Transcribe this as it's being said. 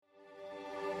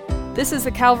This is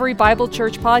the Calvary Bible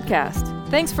Church podcast.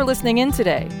 Thanks for listening in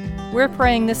today. We're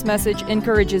praying this message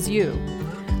encourages you.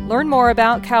 Learn more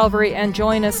about Calvary and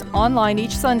join us online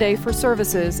each Sunday for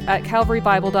services at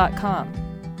calvarybible.com.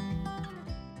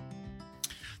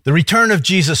 The return of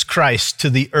Jesus Christ to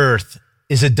the earth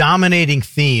is a dominating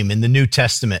theme in the New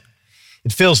Testament.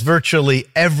 It fills virtually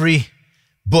every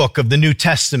book of the New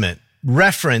Testament,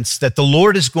 reference that the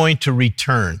Lord is going to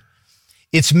return.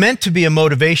 It's meant to be a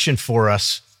motivation for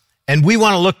us, and we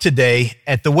want to look today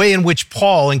at the way in which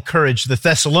Paul encouraged the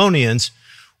Thessalonians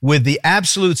with the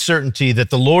absolute certainty that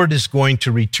the Lord is going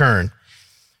to return.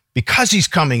 Because he's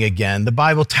coming again, the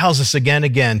Bible tells us again and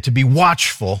again to be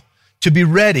watchful, to be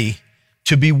ready,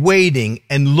 to be waiting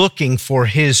and looking for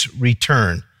his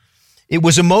return. It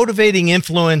was a motivating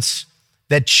influence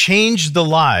that changed the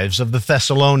lives of the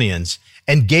Thessalonians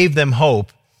and gave them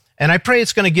hope, and I pray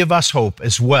it's going to give us hope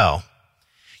as well.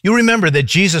 You remember that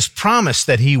Jesus promised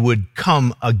that he would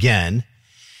come again,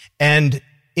 and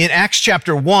in Acts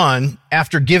chapter 1,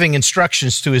 after giving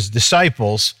instructions to his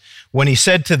disciples, when he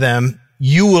said to them,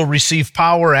 "You will receive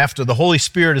power after the Holy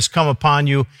Spirit has come upon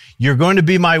you. You're going to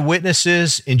be my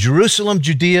witnesses in Jerusalem,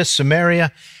 Judea,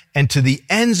 Samaria, and to the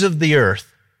ends of the earth."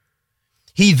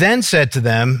 He then said to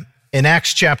them in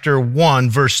Acts chapter 1,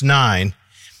 verse 9,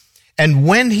 "And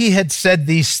when he had said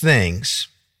these things,"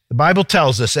 the Bible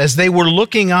tells us, "as they were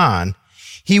looking on,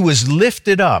 he was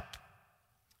lifted up,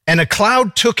 and a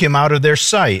cloud took him out of their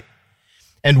sight.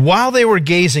 And while they were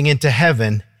gazing into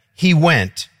heaven, he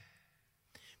went.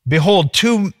 Behold,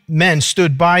 two men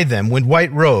stood by them with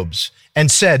white robes,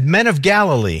 and said, 'Men of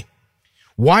Galilee,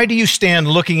 why do you stand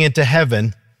looking into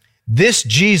heaven? This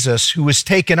Jesus who was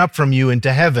taken up from you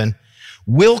into heaven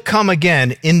will come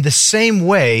again in the same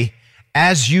way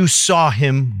as you saw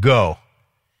him go.'"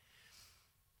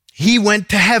 He went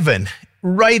to heaven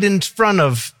right in front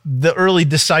of the early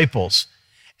disciples.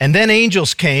 And then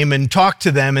angels came and talked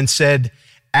to them and said,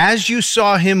 "As you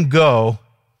saw him go,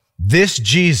 this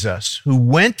Jesus who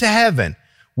went to heaven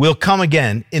will come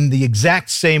again in the exact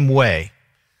same way."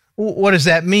 What does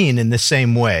that mean, in the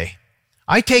same way?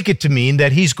 I take it to mean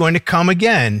that he's going to come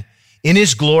again in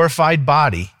his glorified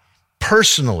body,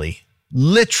 personally,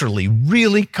 literally,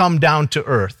 really come down to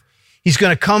earth. He's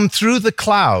going to come through the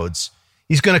clouds.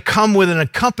 He's going to come with an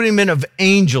accompaniment of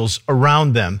angels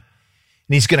around them.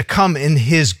 And he's going to come in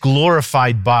his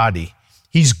glorified body.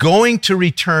 He's going to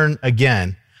return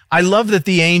again. I love that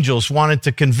the angels wanted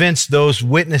to convince those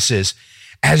witnesses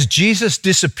as Jesus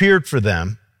disappeared for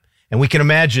them. And we can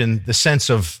imagine the sense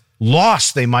of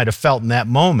loss they might have felt in that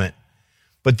moment.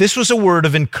 But this was a word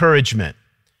of encouragement.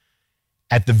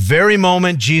 At the very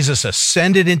moment Jesus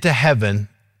ascended into heaven,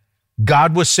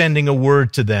 God was sending a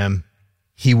word to them.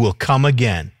 He will come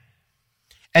again.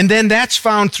 And then that's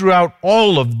found throughout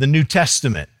all of the New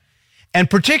Testament.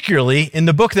 And particularly in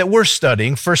the book that we're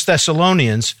studying, 1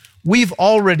 Thessalonians, we've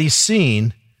already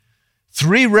seen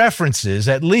 3 references,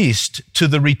 at least, to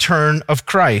the return of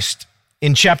Christ.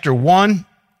 In chapter 1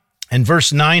 and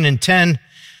verse 9 and 10,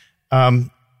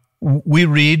 we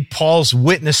read Paul's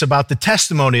witness about the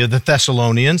testimony of the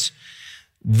Thessalonians,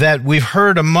 that we've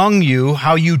heard among you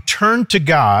how you turned to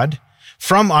God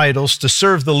from idols to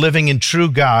serve the living and true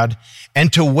God,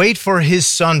 and to wait for his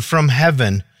Son from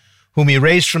heaven, whom he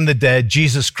raised from the dead,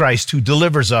 Jesus Christ, who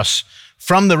delivers us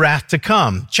from the wrath to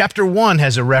come. Chapter 1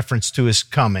 has a reference to his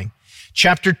coming.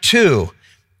 Chapter 2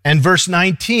 and verse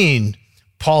 19,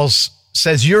 Paul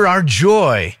says, "You're our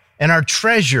joy and our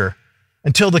treasure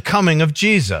until the coming of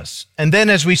Jesus." And then,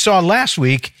 as we saw last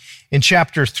week in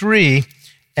chapter 3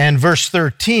 and verse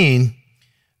 13,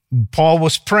 Paul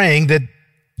was praying that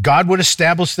God would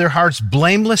establish their hearts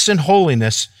blameless in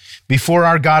holiness before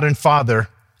our God and Father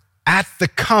at the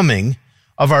coming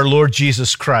of our Lord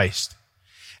Jesus Christ.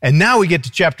 And now we get to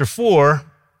chapter 4,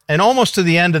 and almost to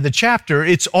the end of the chapter,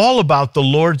 it's all about the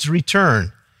Lord's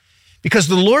return. Because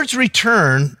the Lord's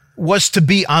return was to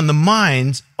be on the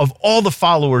minds of all the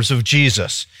followers of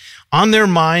Jesus, on their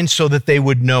minds so that they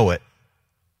would know it.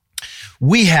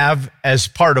 We have, as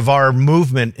part of our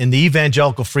movement in the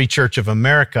Evangelical Free Church of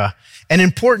America, an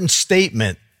important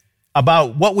statement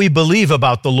about what we believe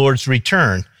about the Lord's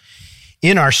return.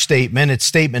 In our statement, it's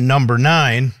statement number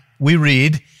 9, we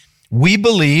read, "We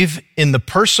believe in the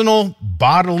personal,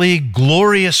 bodily,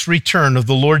 glorious return of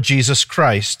the Lord Jesus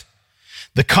Christ.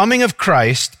 The coming of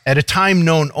Christ at a time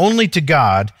known only to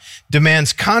God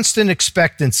demands constant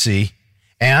expectancy,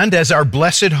 and as our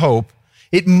blessed hope,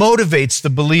 it motivates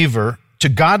the believer to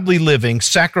godly living,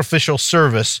 sacrificial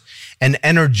service, and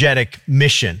energetic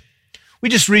mission." We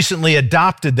just recently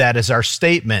adopted that as our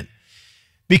statement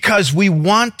because we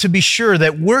want to be sure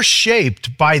that we're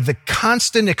shaped by the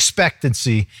constant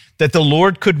expectancy that the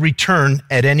Lord could return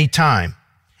at any time.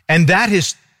 And that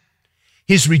is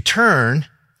his return,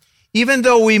 even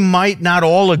though we might not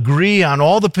all agree on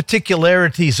all the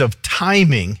particularities of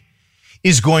timing,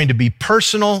 is going to be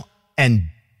personal and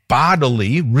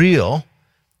bodily, real,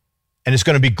 and it's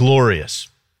going to be glorious.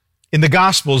 In the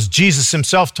Gospels, Jesus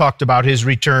himself talked about his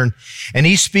return, and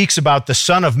he speaks about the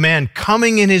Son of Man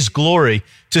coming in his glory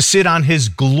to sit on his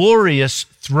glorious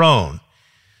throne.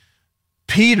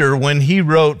 Peter, when he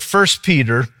wrote 1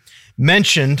 Peter,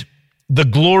 mentioned the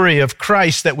glory of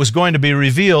Christ that was going to be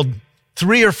revealed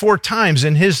 3 or 4 times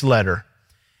in his letter.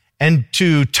 And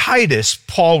to Titus,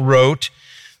 Paul wrote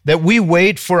that we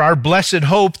wait for our blessed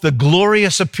hope, the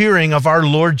glorious appearing of our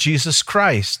Lord Jesus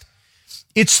Christ.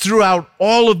 It's throughout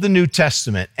all of the New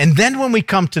Testament. And then when we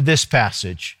come to this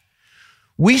passage,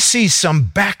 we see some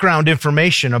background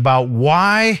information about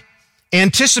why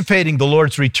anticipating the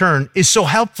Lord's return is so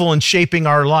helpful in shaping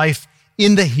our life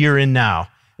in the here and now.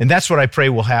 And that's what I pray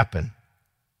will happen.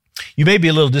 You may be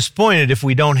a little disappointed if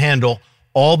we don't handle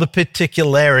all the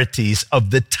particularities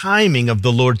of the timing of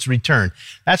the Lord's return.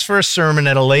 That's for a sermon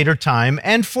at a later time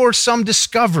and for some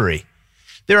discovery.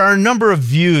 There are a number of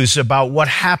views about what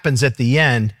happens at the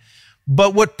end,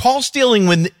 but what Paul's dealing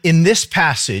with in this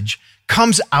passage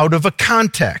comes out of a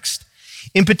context.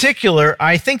 In particular,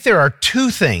 I think there are 2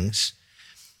 things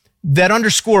that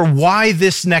underscore why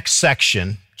this next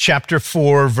section, chapter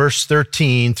 4, verse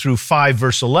 13 through 5,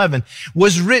 verse 11,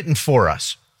 was written for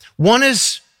us. One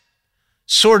is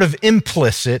sort of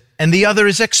implicit, and the other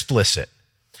is explicit.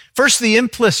 First, the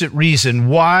implicit reason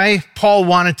why Paul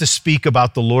wanted to speak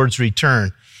about the Lord's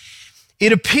return.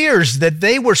 It appears that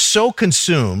they were so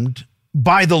consumed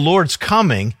by the Lord's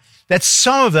coming that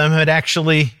some of them had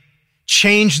actually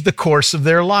changed the course of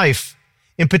their life.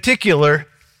 In particular,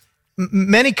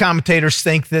 many commentators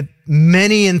think that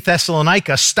many in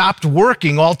Thessalonica stopped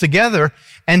working altogether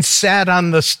and sat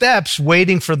on the steps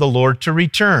waiting for the Lord to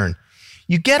return.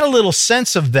 You get a little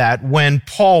sense of that when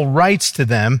Paul writes to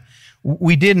them.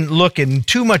 We didn't look in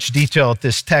too much detail at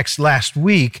this text last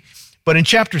week, but in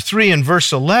chapter 3 and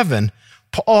verse 11,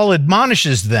 Paul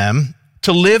admonishes them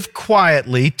to live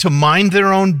quietly, to mind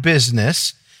their own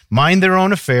business, mind their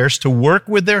own affairs, to work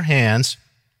with their hands,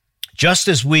 just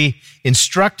as we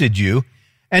instructed you,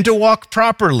 and to walk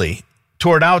properly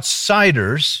toward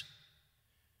outsiders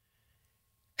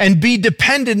and be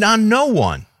dependent on no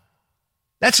one.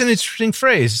 That's an interesting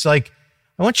phrase. It's like,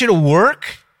 I want you to work.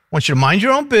 I want you to mind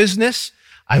your own business.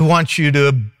 I want you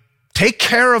to take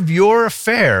care of your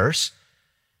affairs.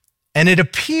 And it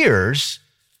appears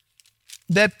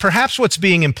that perhaps what's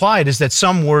being implied is that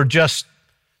some were just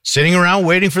sitting around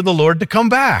waiting for the Lord to come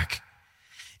back.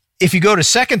 If you go to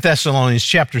 2 Thessalonians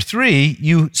chapter 3,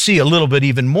 you see a little bit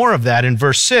even more of that in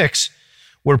verse 6,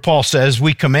 where Paul says,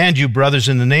 we command you, brothers,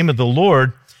 in the name of the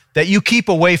Lord, that you keep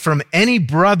away from any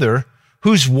brother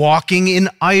who's walking in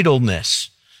idleness,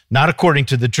 not according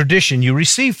to the tradition you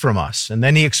received from us. And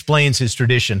then he explains his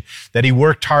tradition, that he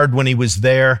worked hard when he was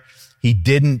there. He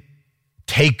didn't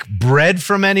take bread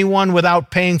from anyone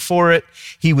without paying for it.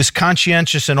 He was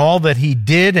conscientious in all that he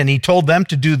did, and he told them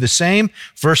to do the same.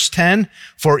 Verse 10,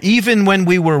 for even when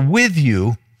we were with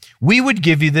you, we would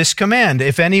give you this command.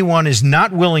 If anyone is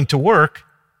not willing to work,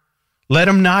 let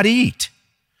him not eat.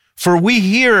 For we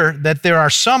hear that there are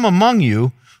some among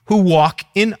you who walk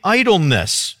in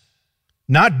idleness,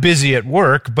 not busy at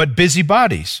work, but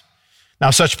busybodies. Now,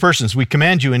 such persons, we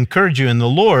command you, encourage you in the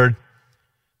Lord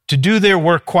to do their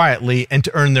work quietly and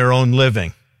to earn their own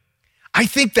living. I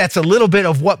think that's a little bit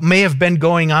of what may have been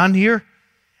going on here.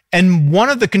 And one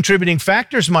of the contributing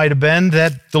factors might have been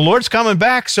that the Lord's coming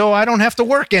back, so I don't have to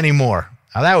work anymore.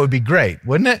 Now, that would be great,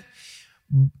 wouldn't it?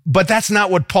 But that's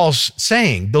not what Paul's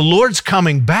saying. The Lord's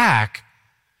coming back,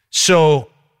 so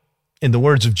in the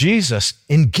words of Jesus,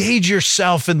 engage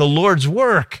yourself in the Lord's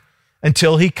work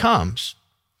until he comes.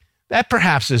 That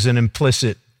perhaps is an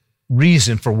implicit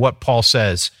reason for what Paul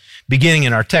says, beginning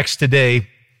in our text today,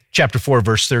 chapter 4,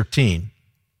 verse 13.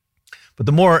 But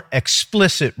the more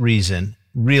explicit reason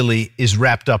really is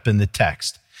wrapped up in the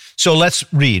text. So let's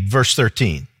read verse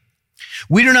 13.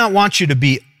 We do not want you to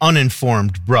be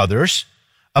uninformed, brothers,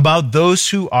 about those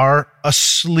who are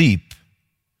asleep,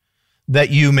 that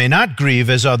you may not grieve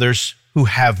as others who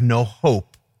have no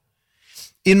hope.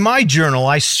 In my journal,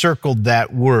 I circled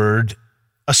that word,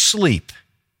 asleep.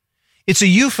 It's a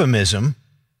euphemism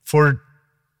for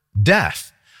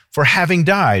death, for having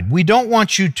died. We don't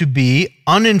want you to be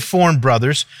uninformed,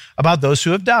 brothers, about those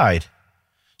who have died,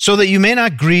 so that you may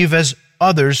not grieve as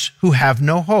others who have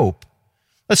no hope.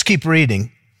 Let's keep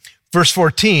reading. Verse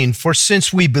 14, for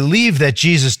since we believe that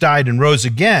Jesus died and rose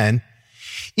again,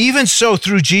 even so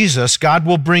through Jesus, God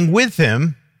will bring with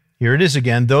him, here it is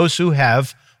again, those who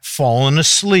have fallen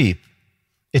asleep.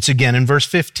 It's again in verse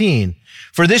 15.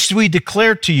 For this we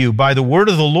declare to you by the word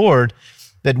of the Lord,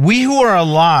 that we who are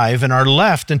alive and are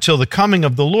left until the coming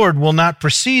of the Lord will not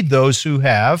precede those who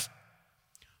have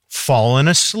fallen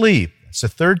asleep. That's the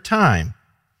third time.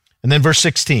 And then verse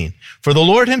 16. For the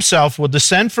Lord himself will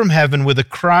descend from heaven with a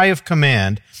cry of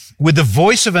command, with the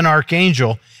voice of an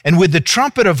archangel, and with the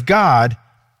trumpet of God,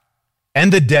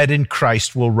 and the dead in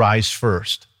Christ will rise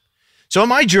first. So in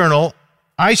my journal,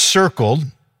 I circled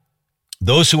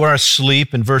those who are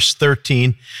asleep in verse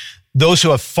 13, those who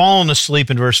have fallen asleep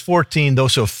in verse 14,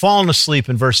 those who have fallen asleep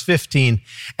in verse 15,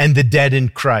 and the dead in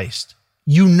Christ.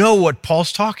 You know what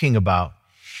Paul's talking about.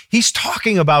 He's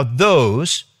talking about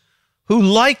those who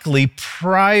likely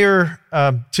prior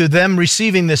to them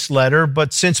receiving this letter,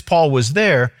 but since Paul was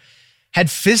there, had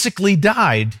physically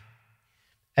died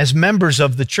as members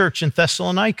of the church in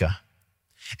Thessalonica.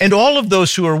 And all of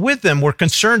those who were with them were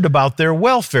concerned about their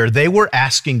welfare. They were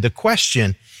asking the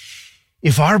question,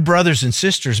 if our brothers and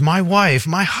sisters, my wife,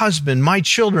 my husband, my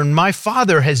children, my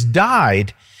father has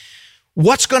died,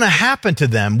 what's going to happen to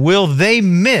them? Will they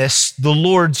miss the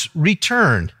Lord's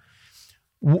return?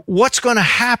 What's going to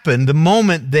happen the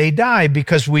moment they die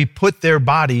because we put their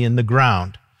body in the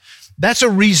ground? That's a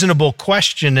reasonable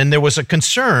question, and there was a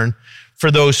concern for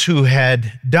those who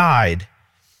had died.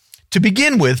 To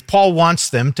begin with, Paul wants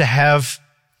them to have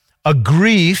a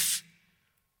grief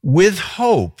with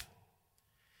hope.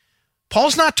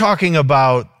 Paul's not talking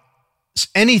about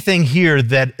anything here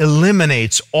that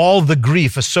eliminates all the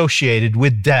grief associated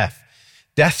with death.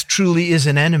 Death truly is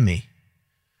an enemy.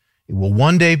 It will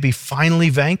one day be finally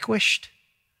vanquished,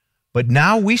 but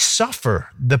now we suffer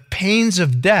the pains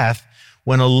of death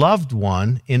when a loved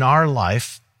one in our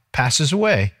life passes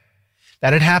away.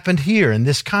 That had happened here in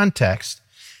this context.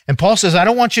 And Paul says, I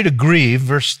don't want you to grieve,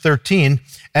 verse 13,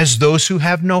 as those who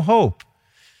have no hope.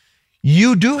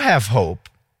 You do have hope,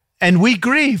 and we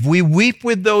grieve. We weep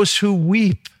with those who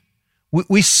weep.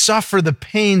 We suffer the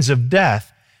pains of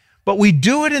death, but we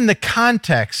do it in the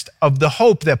context of the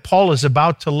hope that Paul is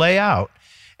about to lay out.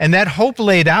 And that hope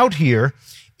laid out here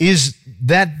is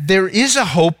that there is a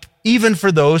hope even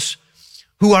for those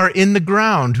who are in the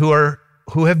ground,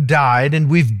 who have died, and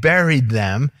we've buried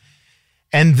them.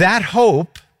 And that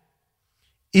hope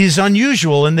is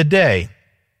unusual in the day.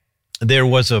 There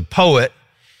was a poet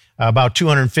about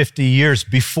 250 years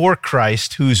before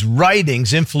Christ whose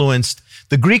writings influenced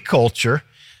the Greek culture,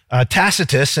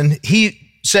 Tacitus, and he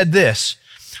said this,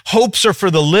 hopes are for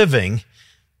the living,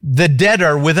 the dead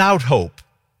are without hope.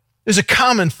 There's a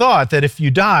common thought that if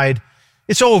you died,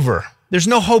 it's over. There's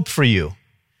no hope for you.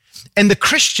 And the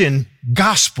Christian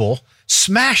gospel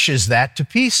smashes that to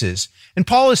pieces. And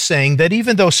Paul is saying that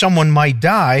even though someone might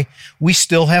die, we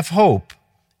still have hope.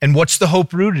 And what's the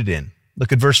hope rooted in?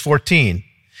 Look at verse 14.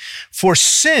 For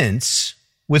since,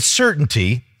 with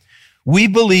certainty, we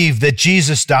believe that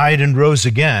Jesus died and rose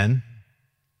again,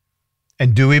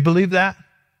 and do we believe that?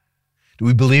 Do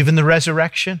we believe in the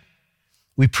resurrection?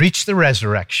 We preach the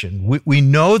resurrection. We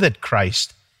know that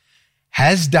Christ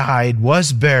has died,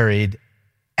 was buried,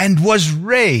 and was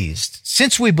raised.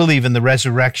 Since we believe in the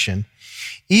resurrection,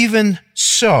 even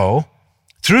so,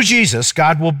 through Jesus,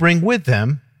 God will bring with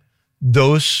him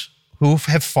those who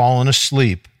have fallen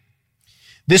asleep.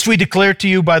 This we declare to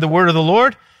you by the word of the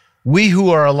Lord. We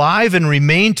who are alive and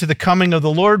remain to the coming of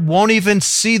the Lord won't even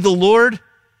see the Lord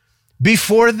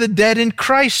before the dead in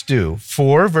Christ do.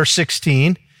 For, verse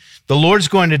 16, the Lord's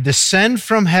going to descend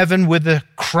from heaven with a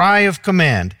cry of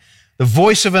command, the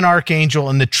voice of an archangel,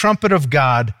 and the trumpet of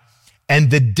God, and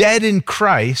the dead in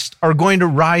Christ are going to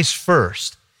rise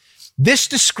first. This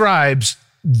describes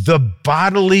the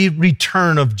bodily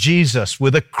return of Jesus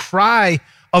with a cry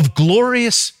of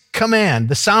glorious command,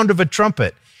 the sound of a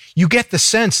trumpet. You get the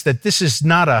sense that this is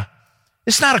not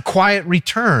a quiet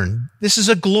return. This is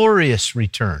a glorious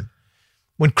return.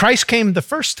 When Christ came the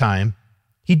first time,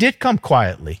 he did come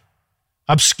quietly,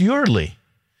 obscurely,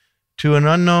 to an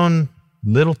unknown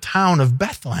little town of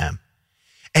Bethlehem.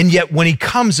 And yet when he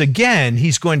comes again,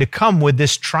 he's going to come with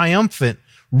this triumphant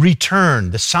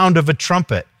return, the sound of a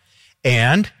trumpet.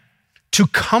 And to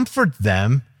comfort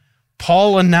them,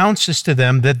 Paul announces to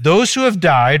them that those who have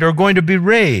died are going to be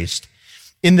raised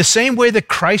in the same way that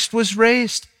Christ was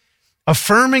raised,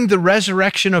 affirming the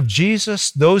resurrection of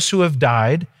Jesus. Those who have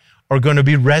died are going to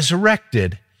be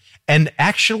resurrected. And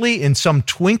actually, in some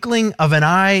twinkling of an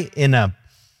eye, in a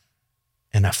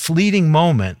fleeting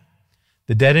moment,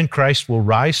 the dead in Christ will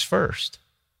rise first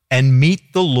and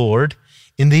meet the Lord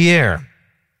in the air.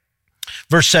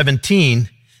 Verse 17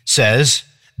 says,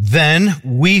 then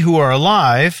we who are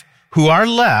alive, who are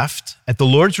left at the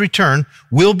Lord's return,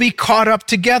 will be caught up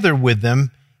together with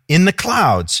them in the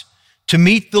clouds to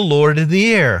meet the Lord in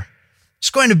the air. It's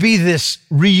going to be this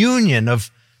reunion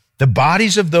of the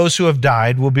bodies of those who have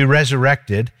died will be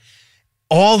resurrected.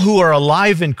 All who are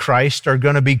alive in Christ are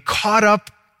going to be caught up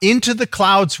into the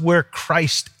clouds where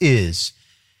Christ is.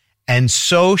 And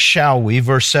so shall we,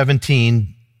 verse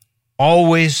 17,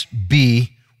 always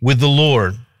be with the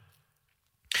Lord.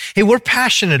 Hey, we're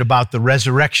passionate about the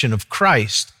resurrection of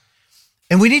Christ,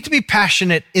 and we need to be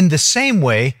passionate in the same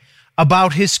way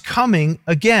about his coming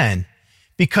again,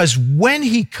 because when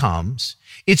he comes,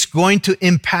 it's going to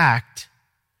impact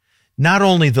not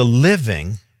only the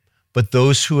living, but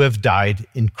those who have died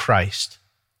in Christ.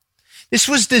 This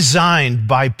was designed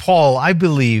by Paul, I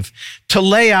believe, to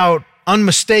lay out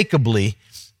unmistakably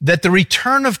that the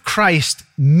return of Christ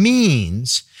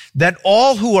means that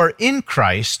all who are in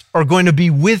Christ are going to be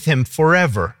with him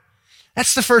forever.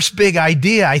 That's the first big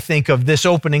idea, I think, of this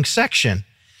opening section,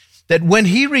 that when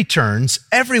he returns,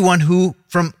 everyone who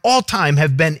from all time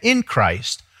have been in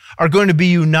Christ are going to be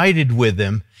united with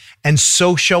him, and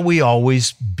so shall we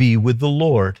always be with the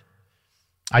Lord.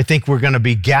 I think we're going to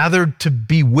be gathered to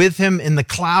be with him in the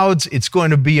clouds. It's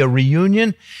going to be a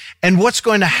reunion. And what's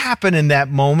going to happen in that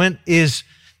moment is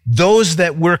those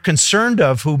that we're concerned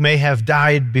of who may have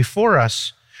died before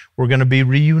us, we're going to be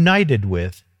reunited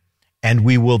with, and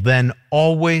we will then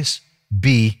always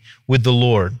be with the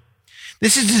Lord.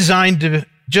 This is designed to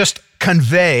just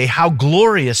convey how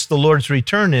glorious the Lord's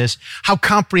return is, how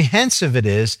comprehensive it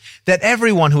is that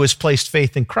everyone who has placed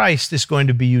faith in Christ is going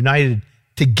to be united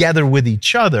together with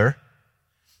each other,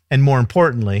 and more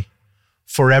importantly,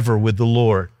 forever with the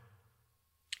Lord.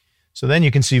 So then you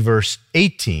can see verse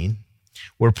 18,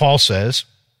 where Paul says,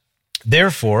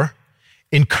 therefore,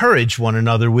 encourage one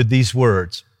another with these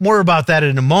words. More about that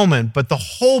in a moment, but the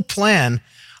whole plan,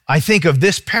 I think, of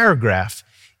this paragraph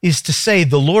is to say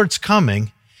the Lord's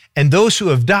coming, and those who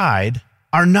have died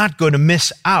are not going to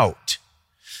miss out.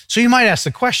 So you might ask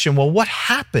the question, well, what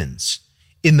happens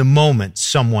in the moment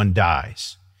someone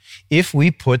dies? If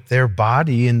we put their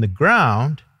body in the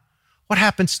ground, what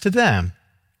happens to them?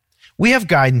 We have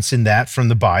guidance in that from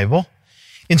the Bible.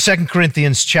 In 2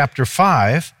 Corinthians chapter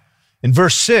 5, in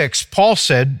verse 6, Paul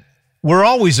said, we're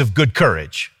always of good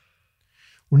courage.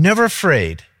 We're never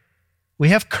afraid. We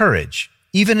have courage,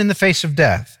 even in the face of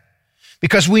death,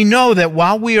 because we know that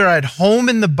while we are at home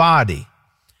in the body,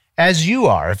 as you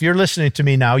are, if you're listening to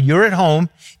me now, you're at home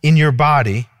in your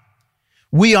body,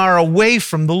 we are away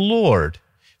from the Lord.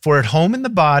 If we're at home in the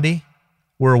body,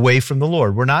 we're away from the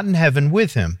Lord. We're not in heaven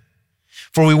with him.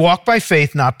 For we walk by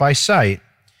faith, not by sight.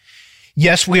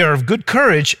 Yes, we are of good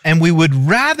courage, and we would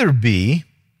rather be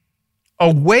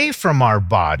away from our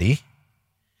body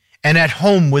and at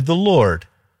home with the Lord.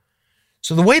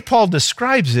 So the way Paul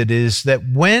describes it is that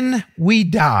when we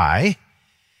die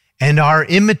and our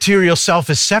immaterial self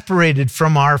is separated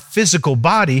from our physical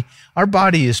body, our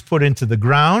body is put into the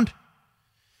ground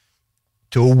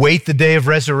to await the day of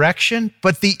resurrection,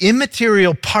 but the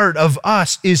immaterial part of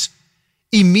us is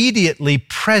immediately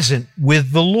present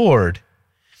with the Lord.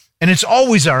 And it's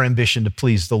always our ambition to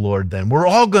please the Lord then. We're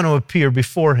all going to appear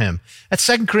before him. That's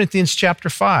 2 Corinthians chapter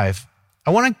 5.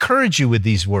 I want to encourage you with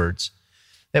these words,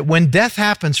 that when death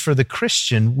happens for the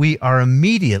Christian, we are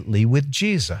immediately with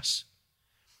Jesus.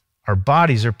 Our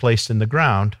bodies are placed in the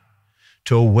ground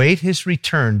to await his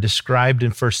return, described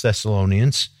in 1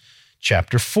 Thessalonians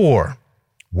chapter 4.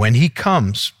 When he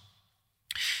comes,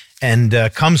 and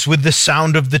comes with the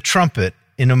sound of the trumpet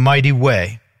in a mighty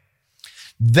way.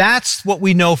 That's what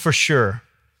we know for sure,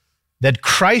 that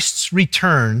Christ's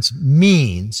returns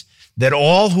means that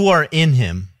all who are in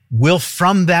him will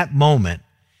from that moment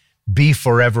be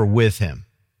forever with him.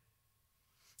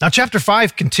 Now, chapter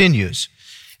 5 continues,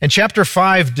 and chapter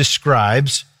 5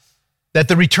 describes that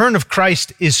the return of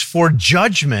Christ is for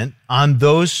judgment on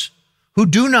those who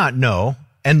do not know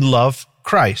and love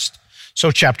Christ.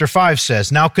 So chapter 5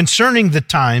 says, now concerning the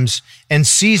times and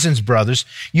seasons, brothers,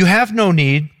 you have no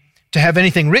need to have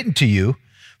anything written to you,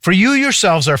 for you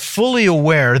yourselves are fully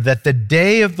aware that the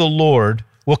day of the Lord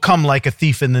will come like a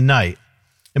thief in the night.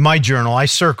 In my journal, I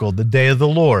circled the day of the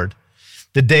Lord.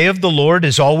 The day of the Lord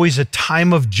is always a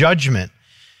time of judgment,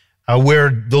 where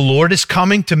the Lord is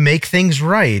coming to make things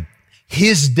right.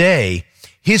 His day,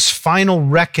 his final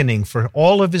reckoning for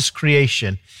all of his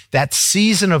creation, that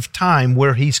season of time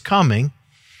where he's coming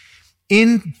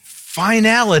in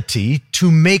finality to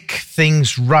make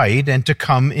things right and to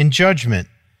come in judgment.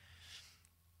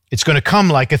 It's going to come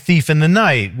like a thief in the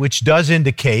night, which does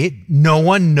indicate no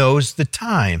one knows the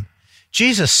time.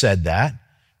 Jesus said that.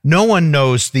 No one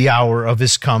knows the hour of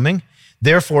his coming.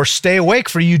 Therefore, stay awake,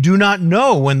 for you do not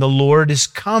know when the Lord is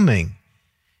coming.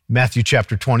 Matthew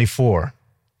chapter 24.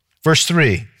 Verse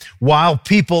 3, while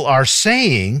people are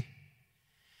saying,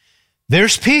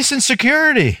 there's peace and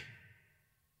security,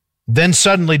 then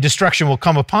suddenly destruction will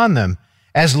come upon them,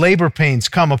 as labor pains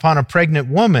come upon a pregnant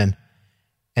woman,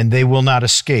 and they will not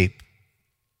escape.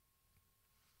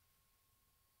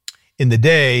 In the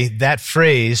day, that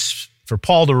phrase, for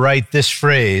Paul to write this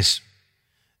phrase,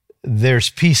 there's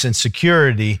peace and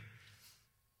security,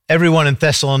 everyone in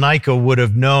Thessalonica would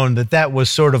have known that that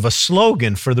was sort of a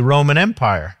slogan for the Roman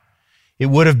Empire. It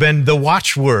would have been the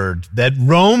watchword that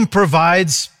Rome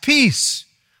provides peace,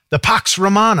 the Pax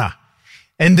Romana.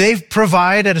 And they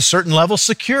provide at a certain level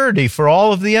security for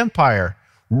all of the empire.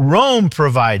 Rome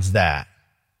provides that.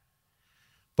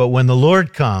 But when the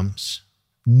Lord comes,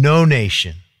 no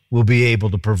nation will be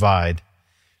able to provide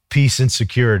peace and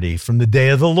security from the day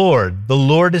of the Lord. The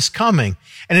Lord is coming,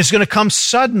 and it's going to come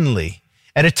suddenly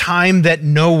at a time that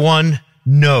no one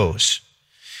knows,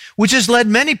 which has led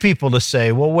many people to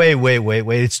say, well, wait,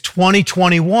 it's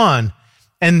 2021.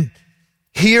 And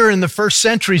here in the first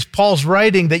centuries, Paul's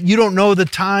writing that you don't know the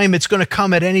time. It's going to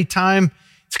come at any time.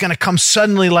 It's going to come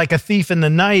suddenly like a thief in the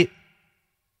night.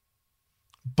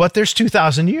 But there's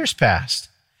 2,000 years past,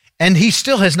 and he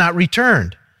still has not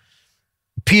returned.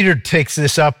 Peter takes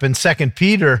this up in 2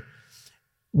 Peter,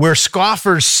 where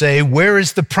scoffers say, where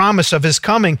is the promise of his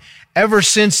coming? Ever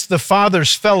since the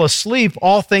fathers fell asleep,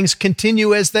 all things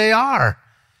continue as they are.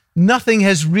 Nothing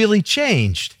has really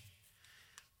changed.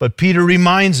 But Peter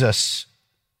reminds us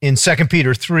in 2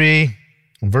 Peter 3,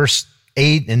 verse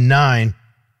 8 and 9,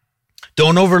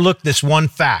 don't overlook this one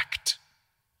fact,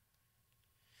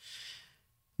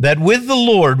 that with the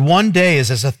Lord, one day is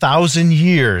as 1,000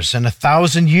 years, and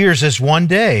 1,000 years as one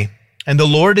day. And the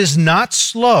Lord is not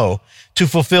slow to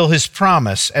fulfill his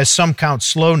promise, as some count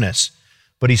slowness,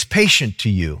 but he's patient to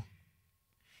you.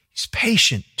 He's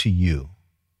patient to you,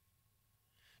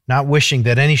 not wishing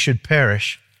that any should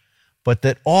perish, but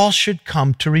that all should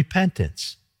come to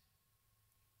repentance.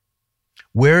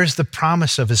 Where is the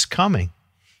promise of his coming?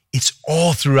 It's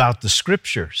all throughout the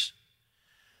scriptures.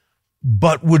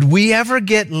 But would we ever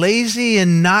get lazy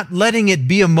in not letting it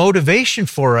be a motivation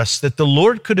for us that the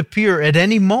Lord could appear at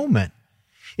any moment?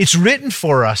 It's written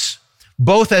for us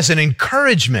both as an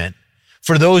encouragement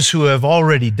for those who have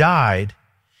already died,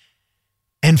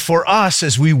 and for us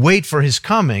as we wait for his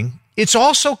coming. It's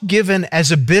also given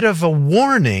as a bit of a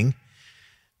warning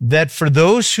that for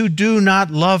those who do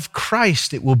not love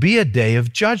Christ, it will be a day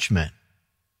of judgment.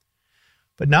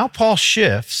 But now Paul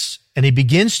shifts, and he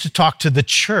begins to talk to the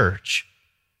church,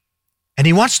 and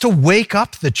he wants to wake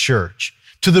up the church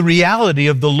to the reality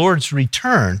of the Lord's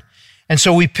return. And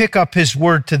so we pick up his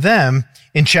word to them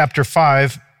in chapter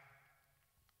 5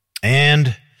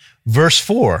 and verse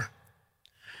 4.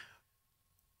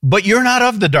 But you're not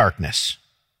of the darkness,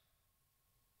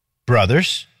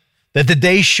 brothers, that the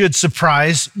day should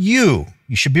surprise you.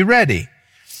 You should be ready.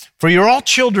 For you're all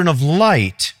children of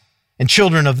light and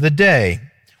children of the day.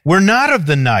 We're not of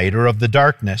the night or of the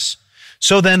darkness.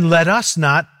 So then let us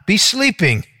not be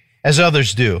sleeping as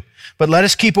others do, but let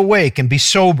us keep awake and be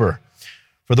sober.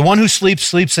 For the one who sleeps,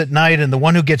 sleeps at night, and the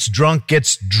one who gets drunk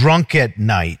at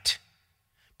night.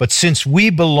 But since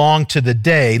we belong to the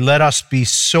day, let us be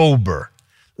sober.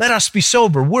 Let us be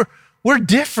sober. We're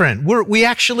different. We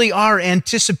actually are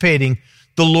anticipating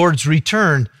the Lord's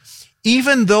return,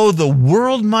 even though the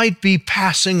world might be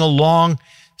passing along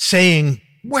saying,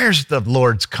 where's the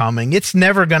Lord's coming? It's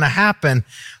never going to happen.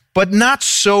 But not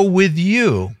so with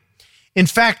you. In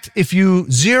fact, if you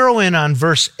zero in on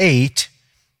verse 8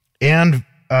 and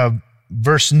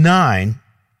verse 9,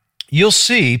 you'll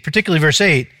see, particularly verse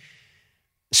 8,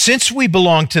 since we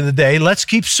belong to the day, let's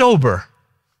keep sober.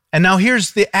 And now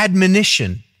here's the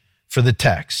admonition for the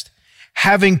text.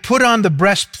 Having put on the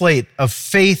breastplate of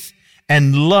faith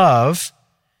and love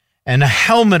and a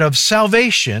helmet of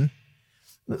salvation,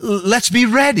 let's be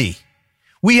ready.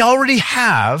 We already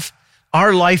have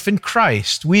our life in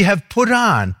Christ. We have put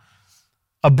on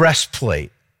a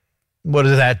breastplate. What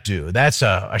does that do? That's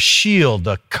a shield,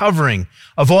 a covering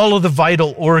of all of the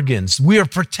vital organs. We are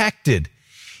protected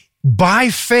by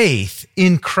faith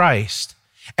in Christ,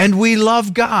 and we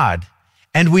love God,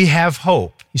 and we have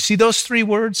hope. You see those three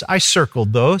words? I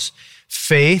circled those: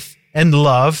 faith and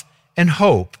love and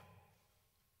hope.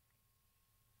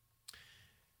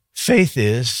 Faith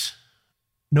is,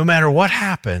 no matter what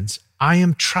happens, I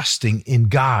am trusting in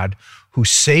God who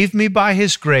saved me by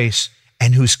his grace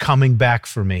and who's coming back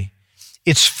for me.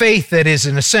 It's faith that is,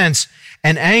 in a sense,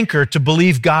 an anchor to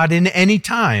believe God in any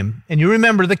time. And you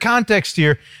remember the context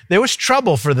here, there was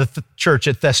trouble for the church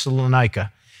at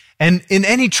Thessalonica. And in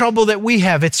any trouble that we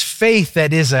have, it's faith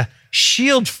that is a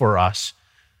shield for us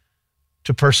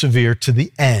to persevere to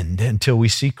the end until we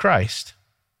see Christ.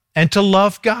 And to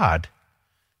love God.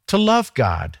 To love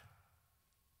God.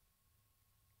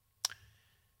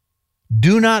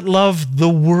 Do not love the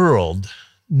world,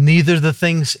 neither the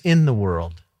things in the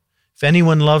world. If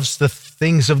anyone loves the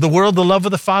things of the world, the love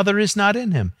of the Father is not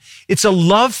in him. It's a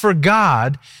love for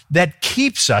God that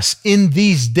keeps us in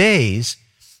these days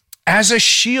as a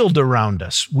shield around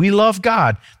us. We love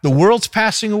God. The world's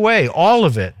passing away, all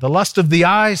of it. The lust of the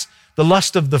eyes, the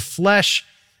lust of the flesh,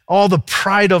 all the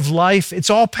pride of life,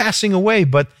 it's all passing away.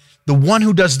 But the one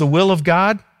who does the will of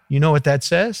God, you know what that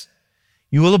says?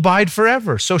 You will abide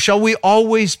forever. So shall we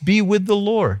always be with the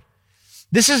Lord.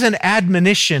 This is an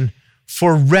admonition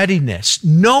for readiness.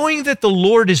 Knowing that the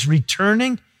Lord is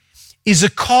returning is a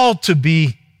call to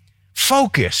be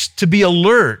focused, to be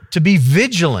alert, to be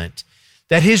vigilant,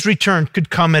 that his return could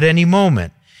come at any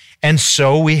moment. And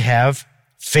so we have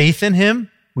faith in him.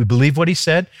 We believe what he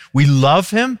said. We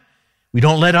love him. We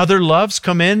don't let other loves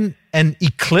come in and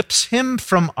eclipse him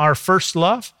from our first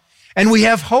love. And we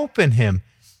have hope in him.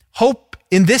 Hope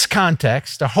in this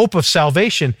context, a hope of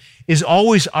salvation, is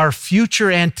always our future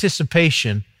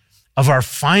anticipation of our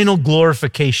final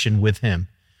glorification with him.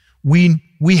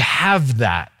 We have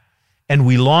that, and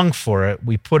we long for it.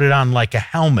 We put it on like a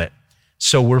helmet,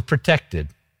 so we're protected.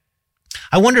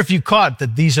 I wonder if you caught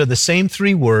that these are the same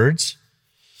three words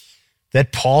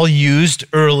that Paul used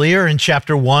earlier in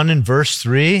chapter 1 and verse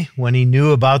 3 when he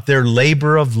knew about their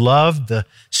labor of love, the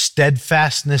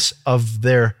steadfastness of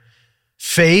their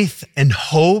faith and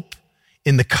hope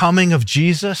in the coming of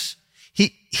Jesus.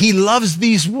 He loves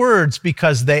these words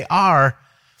because they are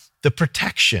the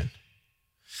protection.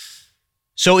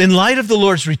 So in light of the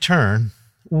Lord's return,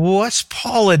 what's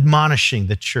Paul admonishing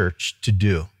the church to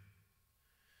do?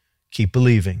 Keep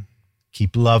believing,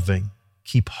 keep loving,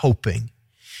 keep hoping,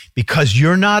 because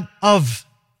you're not of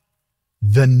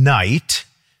the night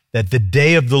that the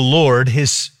day of the Lord,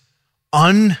 his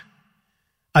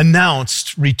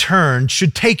unannounced return,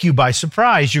 should take you by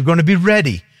surprise. You're going to be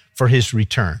ready for his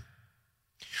return.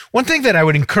 One thing that I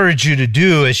would encourage you to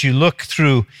do as you look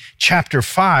through chapter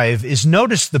 5 is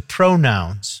notice the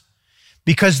pronouns,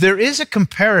 because there is a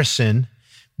comparison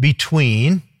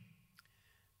between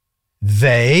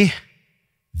they,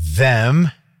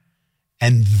 them,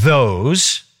 and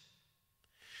those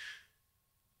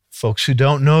folks who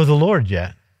don't know the Lord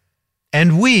yet.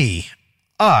 And we,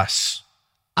 us,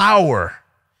 our,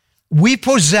 we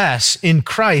possess in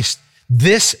Christ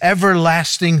this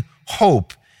everlasting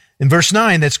hope. In verse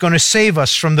 9, that's going to save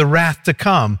us from the wrath to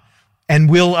come, and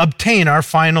we'll obtain our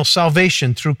final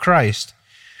salvation through Christ,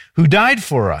 who died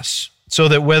for us, so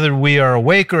that whether we are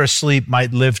awake or asleep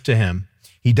might live to him.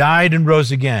 He died and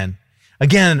rose again.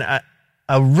 Again,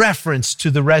 a reference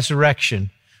to the resurrection.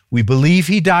 We believe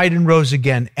he died and rose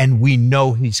again, and we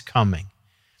know he's coming.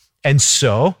 And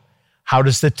so, how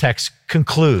does the text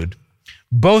conclude?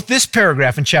 Both this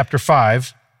paragraph in chapter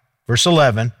 5, verse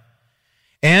 11,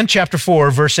 and chapter 4,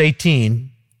 verse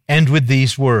 18, end with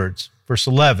these words. Verse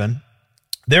 11,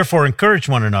 therefore encourage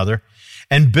one another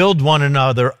and build one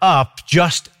another up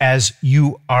just as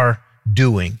you are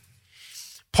doing.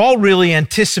 Paul really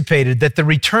anticipated that the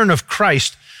return of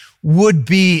Christ would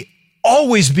be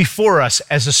always before us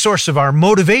as a source of our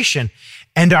motivation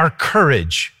and our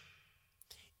courage,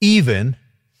 even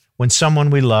when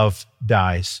someone we love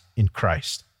dies in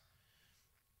Christ.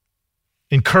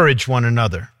 Encourage one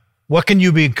another. What can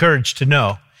you be encouraged to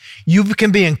know? You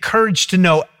can be encouraged to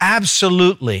know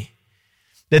absolutely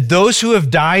that those who have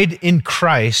died in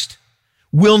Christ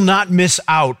will not miss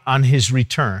out on his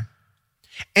return.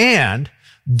 And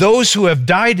those who have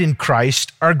died in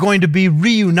Christ are going to be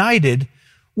reunited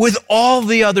with all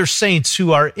the other saints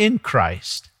who are in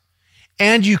Christ.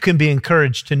 And you can be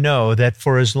encouraged to know that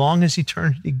for as long as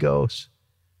eternity goes,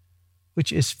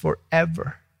 which is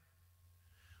forever,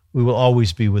 we will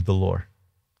always be with the Lord.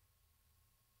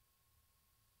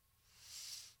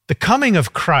 The coming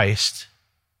of Christ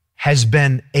has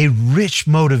been a rich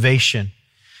motivation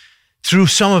through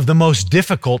some of the most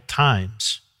difficult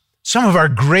times. Some of our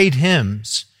great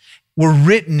hymns were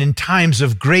written in times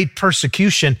of great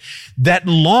persecution that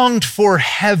longed for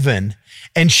heaven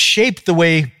and shaped the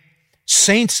way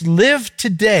saints live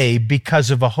today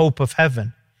because of a hope of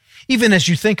heaven. Even as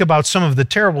you think about some of the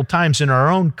terrible times in our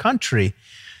own country,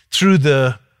 through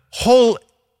the whole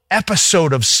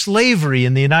episode of slavery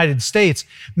in the United States,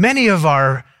 many of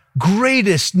our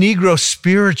greatest Negro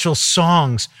spiritual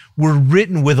songs were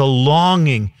written with a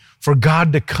longing for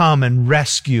God to come and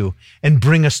rescue and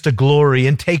bring us to glory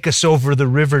and take us over the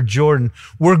River Jordan.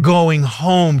 We're going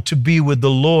home to be with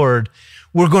the Lord.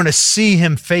 We're going to see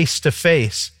him face to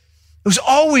face. It was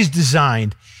always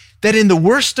designed that in the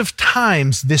worst of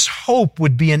times, this hope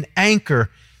would be an anchor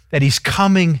that he's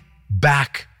coming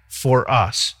back for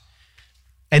us.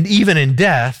 And even in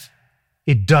death,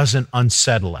 it doesn't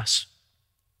unsettle us.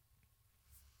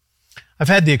 I've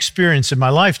had the experience in my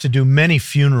life to do many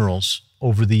funerals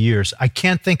over the years. I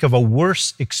can't think of a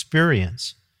worse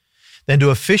experience than to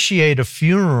officiate a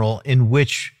funeral in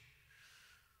which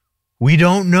we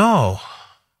don't know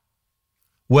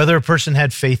whether a person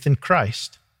had faith in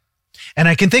Christ. And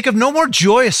I can think of no more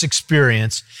joyous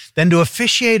experience than to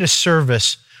officiate a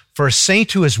service for a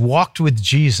saint who has walked with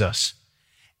Jesus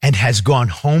and has gone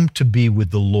home to be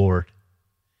with the Lord.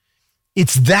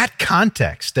 It's that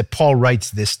context that Paul writes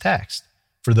this text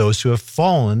for those who have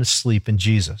fallen asleep in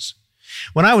Jesus.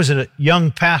 When I was a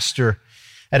young pastor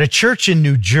at a church in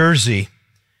New Jersey,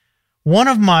 one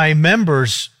of my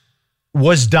members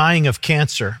was dying of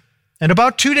cancer. And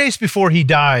about 2 days before he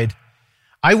died,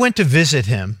 I went to visit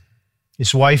him,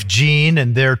 his wife Jean,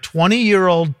 and their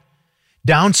 20-year-old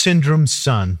Down syndrome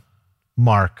son,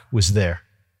 Mark, was there.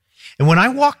 And when I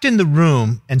walked in the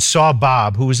room and saw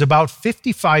Bob, who was about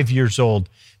 55 years old,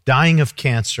 dying of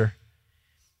cancer,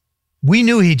 we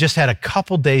knew he just had a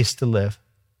couple days to live.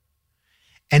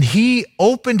 And he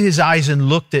opened his eyes and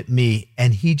looked at me,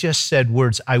 and he just said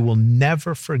words I will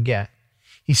never forget.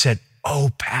 He said,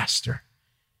 "Oh, Pastor,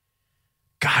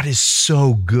 God is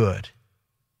so good."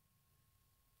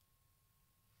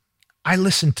 I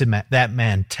listened to that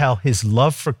man tell his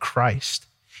love for Christ,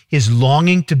 his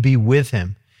longing to be with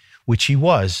him, which he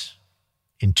was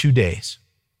in 2 days.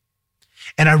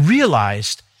 And I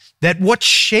realized that what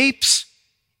shapes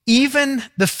even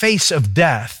the face of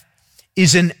death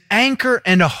is an anchor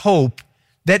and a hope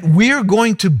that we're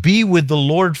going to be with the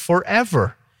Lord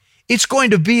forever. It's going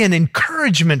to be an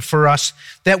encouragement for us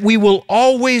that we will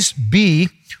always be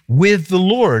with the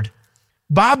Lord.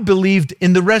 Bob believed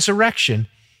in the resurrection.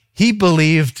 He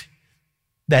believed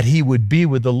that he would be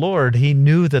with the Lord. He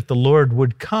knew that the Lord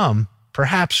would come,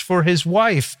 perhaps for his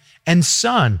wife and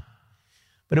son.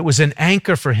 But it was an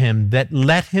anchor for him that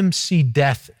let him see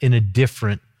death in a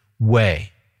different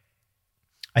way.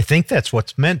 I think that's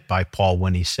what's meant by Paul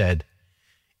when he said,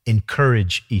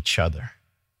 encourage each other.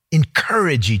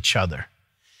 Encourage each other.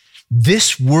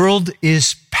 This world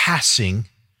is passing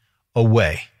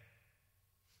away.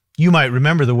 You might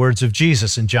remember the words of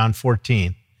Jesus in John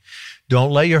 14.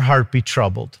 Don't let your heart be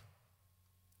troubled.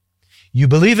 You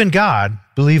believe in God,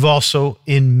 believe also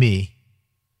in me.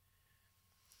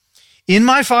 In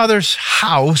my Father's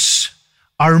house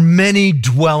are many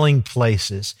dwelling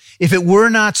places. If it were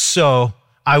not so,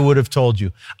 I would have told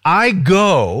you. I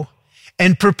go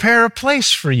and prepare a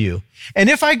place for you. And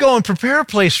if I go and prepare a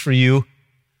place for you,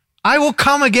 I will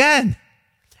come again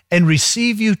and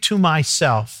receive you to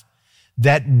myself,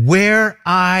 that where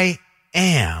I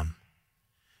am,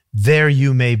 there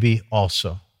you may be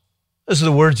also. Those are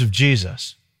the words of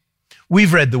Jesus.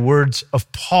 We've read the words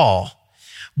of Paul,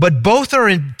 but both are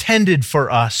intended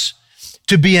for us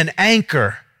to be an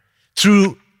anchor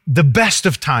through the best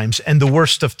of times and the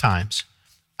worst of times.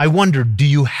 I wonder, do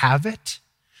you have it?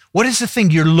 What is the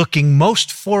thing you're looking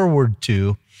most forward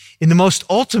to in the most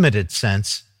ultimate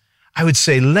sense? I would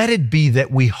say, let it be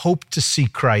that we hope to see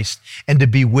Christ and to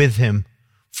be with him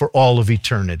for all of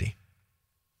eternity.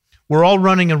 We're all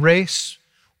running a race.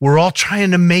 We're all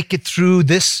trying to make it through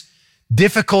this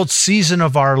difficult season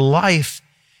of our life.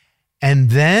 And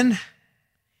then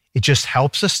it just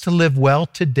helps us to live well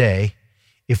today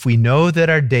if we know that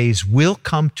our days will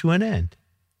come to an end.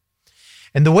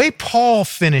 And the way Paul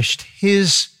finished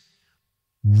his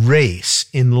race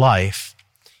in life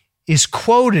is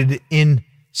quoted in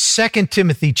 2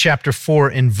 Timothy chapter 4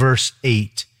 in verse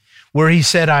 8, where he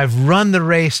said, I've run the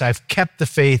race, I've kept the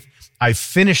faith, I've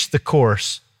finished the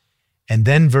course. And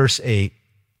then verse 8,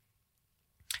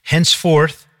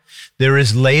 henceforth there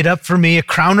is laid up for me a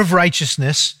crown of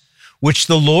righteousness, which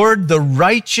the Lord, the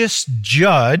righteous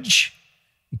judge,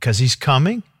 because he's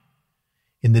coming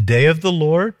in the day of the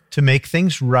Lord to make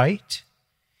things right,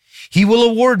 he will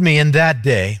award me in that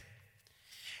day.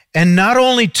 And not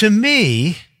only to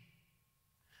me,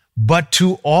 but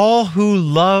to all who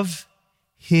love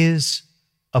his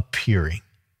appearing.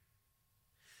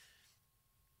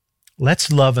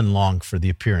 Let's love and long for the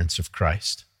appearance of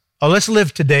Christ. Oh, let's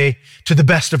live today to the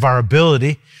best of our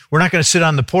ability. We're not going to sit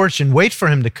on the porch and wait for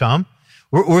him to come.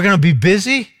 We're going to be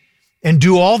busy and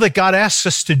do all that God asks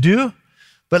us to do.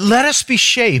 But let us be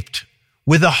shaped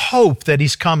with a hope that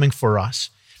he's coming for us.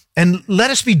 And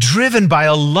let us be driven by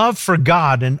a love for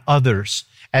God and others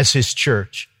as his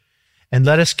church. And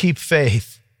let us keep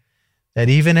faith that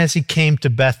even as he came to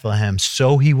Bethlehem,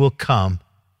 so he will come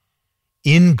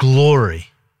in glory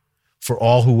for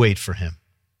all who wait for him.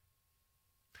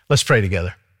 Let's pray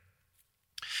together.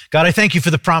 God, I thank you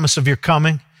for the promise of your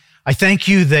coming. I thank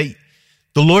you that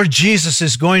the Lord Jesus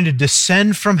is going to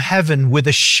descend from heaven with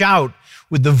a shout,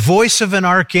 with the voice of an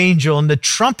archangel and the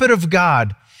trumpet of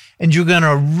God, and you're going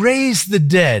to raise the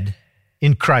dead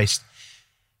in Christ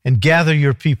and gather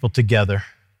your people together.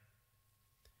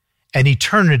 And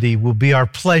eternity will be our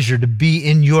pleasure to be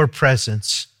in your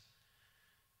presence.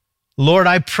 Lord,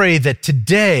 I pray that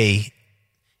today,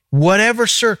 whatever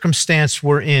circumstance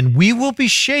we're in, we will be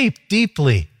shaped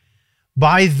deeply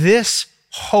by this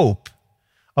hope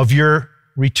of your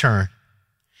return.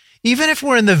 Even if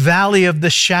we're in the valley of the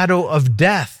shadow of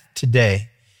death today,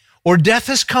 or death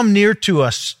has come near to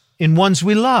us in ones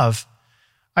we love,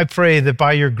 I pray that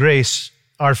by your grace,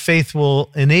 our faith will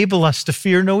enable us to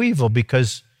fear no evil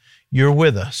because you're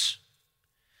with us.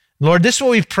 Lord, this is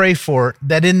what we pray for,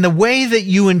 that in the way that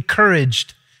you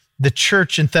encouraged the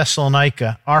church in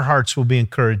Thessalonica, our hearts will be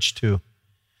encouraged too.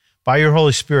 By your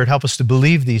Holy Spirit, help us to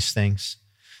believe these things,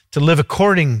 to live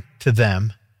according to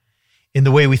them in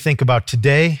the way we think about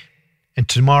today and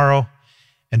tomorrow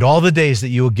and all the days that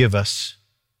you will give us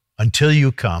until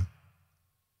you come.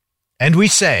 And we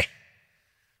say,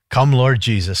 come, Lord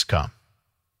Jesus, come.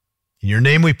 In your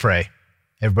name we pray.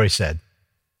 Everybody said,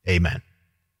 amen.